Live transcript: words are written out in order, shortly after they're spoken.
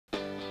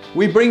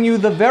We bring you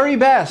the very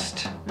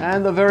best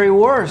and the very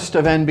worst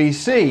of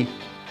NBC.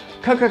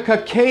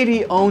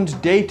 Katie owns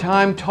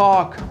daytime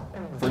talk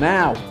for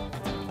now.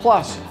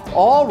 Plus,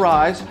 all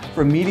rise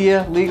for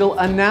media legal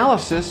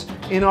analysis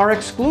in our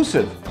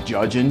exclusive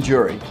Judge and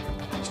Jury.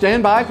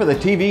 Stand by for the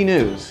TV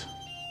news.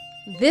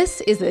 This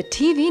is the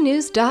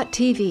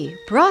tvnews.tv,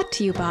 brought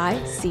to you by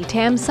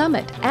CTAM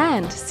Summit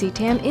and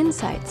CTAM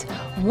Insights.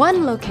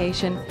 One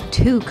location,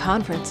 two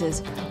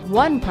conferences,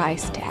 one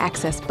price to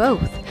access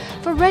both.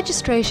 For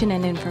registration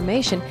and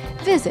information,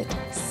 visit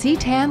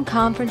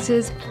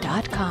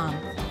ctamconferences.com.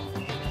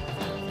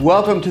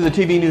 Welcome to the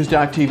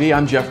tvnews.tv.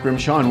 I'm Jeff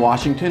Grimshaw in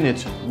Washington.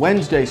 It's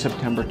Wednesday,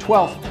 September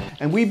 12th,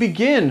 and we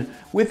begin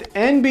with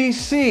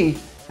NBC.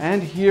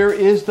 And here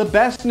is the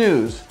best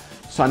news.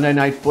 Sunday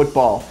Night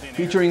Football,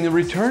 featuring the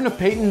return of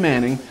Peyton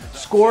Manning,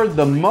 scored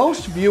the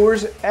most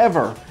viewers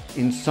ever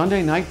in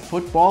Sunday Night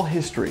Football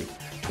history,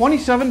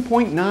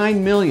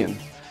 27.9 million.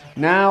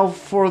 Now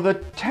for the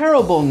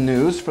terrible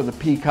news for the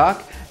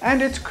Peacock,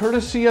 and it's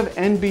courtesy of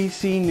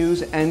NBC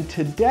News. And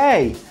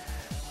today,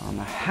 on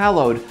the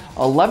hallowed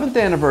 11th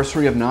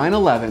anniversary of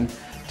 9/11,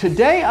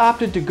 Today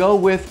opted to go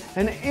with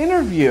an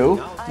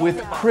interview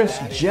with Kris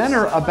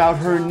Jenner about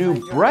her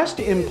new breast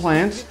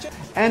implants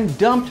and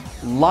dumped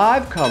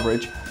live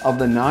coverage of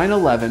the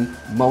 9/11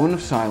 moment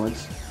of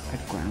silence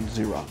at Ground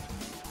Zero.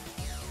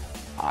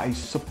 I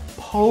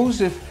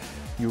suppose if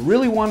you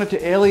really wanted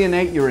to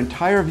alienate your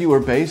entire viewer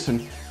base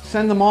and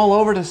send them all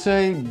over to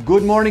say,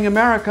 "Good morning,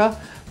 America,"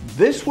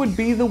 this would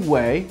be the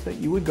way that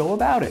you would go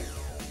about it.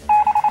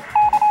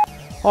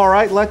 All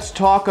right, let's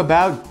talk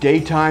about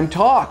daytime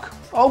talk.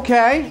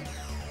 Okay.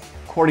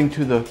 According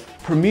to the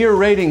premiere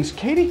ratings,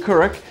 Katie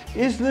Couric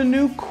is the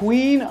new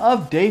queen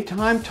of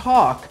daytime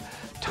talk,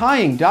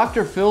 tying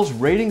Dr. Phil's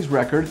ratings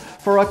record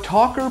for a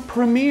talker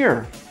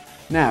premiere.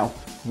 Now,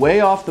 way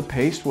off the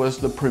pace was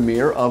the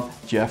premiere of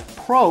Jeff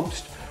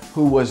Probst,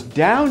 who was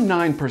down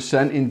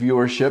 9% in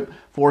viewership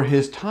for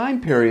his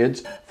time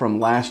periods from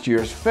last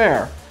year's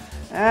fair.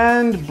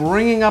 And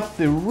bringing up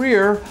the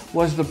rear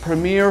was the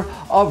premiere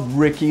of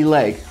Ricki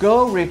Lake.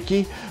 Go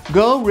Ricki,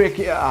 go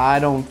Ricki. I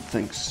don't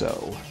think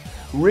so.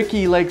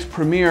 Ricki Lake's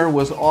premiere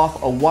was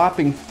off a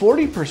whopping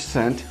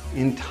 40%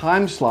 in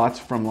time slots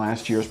from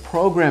last year's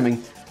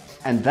programming,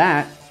 and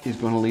that is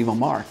going to leave a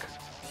mark.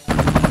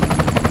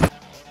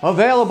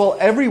 Available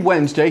every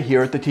Wednesday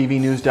here at the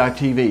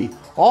tvnews.tv.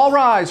 All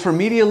rise for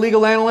media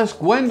legal analyst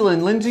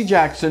Gwendolyn Lindsay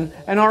Jackson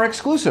and our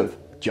exclusive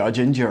Judge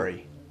and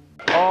Jury.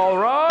 All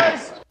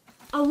rise.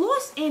 A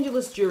Los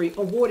Angeles jury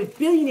awarded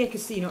billionaire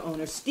casino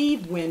owner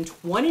Steve Wynn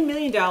 $20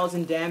 million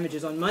in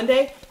damages on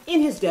Monday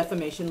in his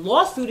defamation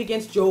lawsuit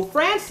against Joe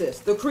Francis,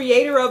 the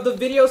creator of the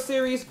video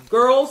series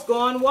Girls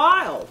Gone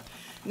Wild.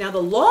 Now,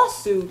 the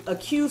lawsuit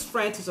accused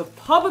Francis of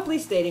publicly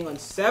stating on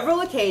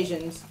several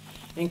occasions,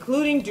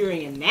 including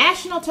during a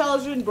national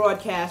television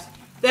broadcast,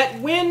 that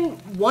Wynn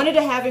wanted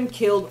to have him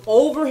killed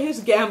over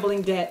his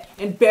gambling debt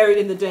and buried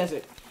in the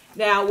desert.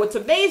 Now, what's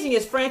amazing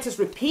is Francis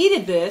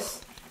repeated this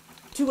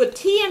to a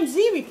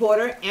TMZ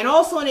reporter and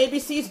also on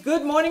ABC's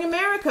Good Morning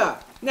America.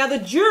 Now, the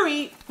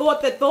jury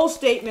thought that those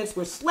statements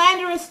were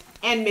slanderous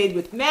and made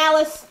with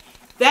malice.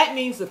 That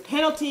means the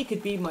penalty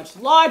could be much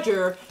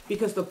larger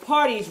because the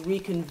parties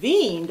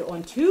reconvened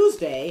on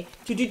Tuesday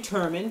to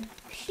determine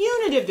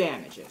punitive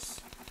damages.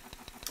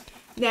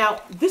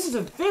 Now, this is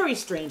a very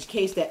strange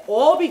case that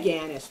all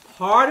began as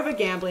part of a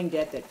gambling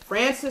debt that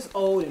Francis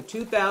owed in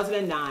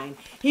 2009.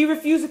 He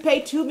refused to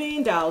pay $2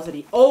 million that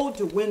he owed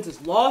to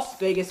Wynn's Las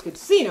Vegas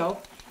casino,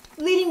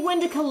 leading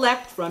Wynn to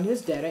collect from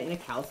his debtor in a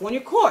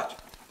California court.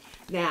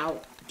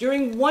 Now,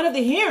 during one of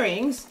the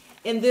hearings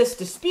in this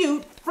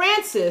dispute,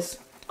 Francis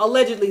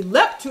allegedly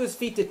leapt to his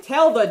feet to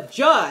tell the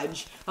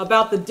judge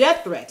about the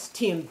death threats.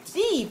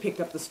 TMZ picked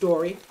up the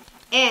story,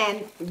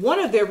 and one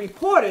of their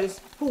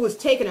reporters, who was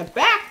taken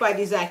aback by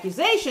these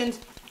accusations,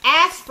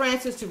 asked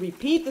Francis to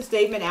repeat the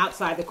statement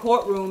outside the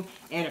courtroom,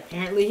 and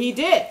apparently he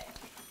did.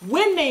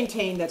 Wynn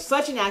maintained that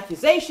such an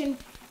accusation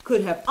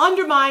could have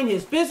undermined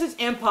his business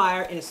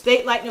empire in a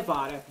state like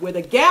Nevada, where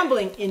the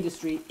gambling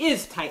industry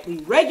is tightly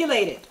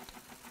regulated.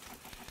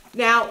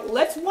 Now,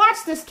 let's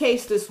watch this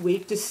case this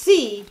week to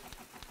see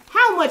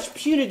how much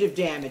punitive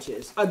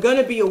damages are going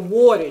to be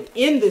awarded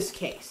in this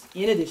case,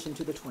 in addition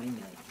to the $20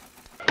 million.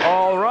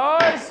 All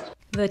rise.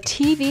 The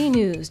TV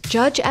News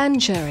Judge and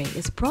Jury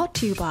is brought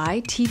to you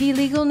by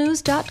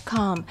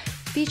tvlegalnews.com,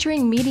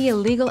 featuring media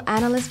legal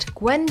analyst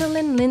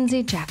Gwendolyn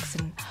Lindsay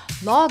Jackson.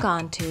 Log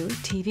on to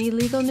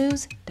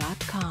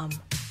tvlegalnews.com.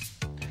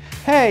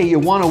 Hey, you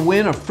want to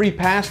win a free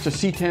pass to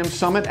CTAM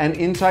Summit and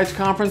Insights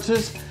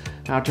conferences?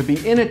 Now, to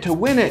be in it to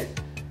win it,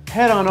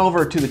 head on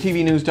over to the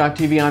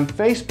tvnews.tv on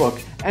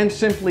Facebook and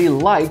simply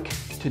like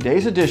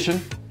today's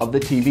edition of the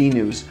TV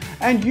News,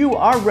 and you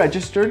are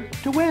registered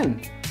to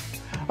win.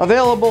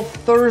 Available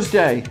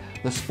Thursday,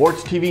 the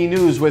Sports TV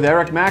News with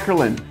Eric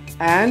Mackerlin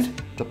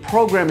and the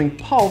Programming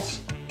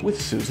Pulse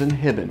with Susan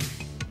Hibben.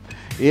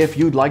 If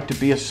you'd like to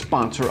be a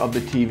sponsor of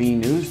the TV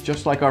News,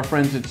 just like our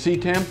friends at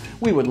CTAM,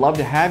 we would love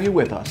to have you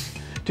with us.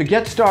 To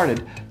get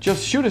started,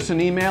 just shoot us an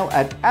email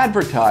at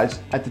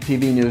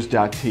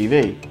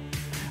advertise@thetvnews.tv.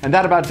 And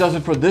that about does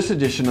it for this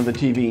edition of the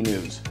TV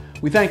News.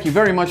 We thank you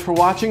very much for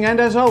watching, and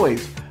as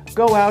always,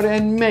 go out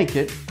and make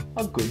it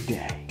a good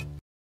day.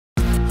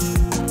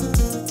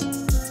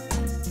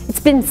 It's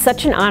been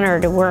such an honor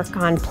to work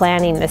on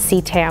planning the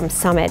CTAM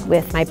Summit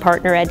with my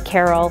partner Ed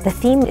Carroll. The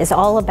theme is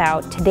all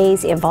about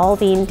today's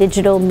evolving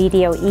digital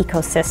media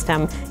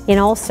ecosystem in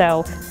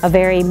also a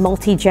very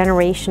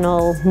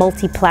multi-generational,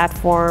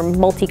 multi-platform,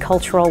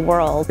 multicultural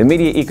world. The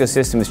media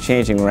ecosystem is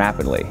changing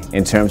rapidly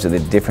in terms of the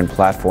different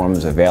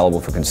platforms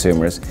available for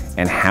consumers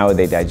and how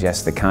they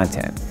digest the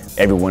content.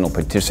 Everyone will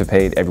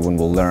participate, everyone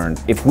will learn.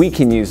 If we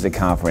can use the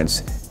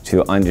conference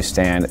to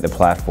understand the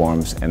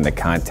platforms and the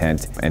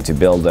content and to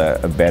build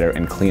a better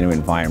and cleaner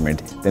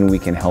environment, then we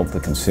can help the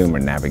consumer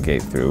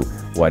navigate through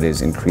what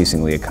is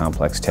increasingly a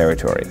complex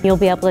territory. You'll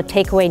be able to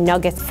take away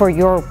nuggets for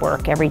your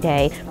work every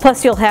day.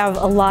 Plus you'll have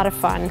a lot of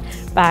fun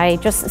by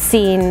just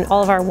seeing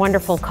all of our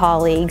wonderful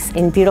colleagues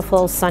in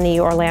beautiful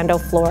sunny Orlando,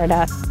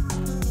 Florida.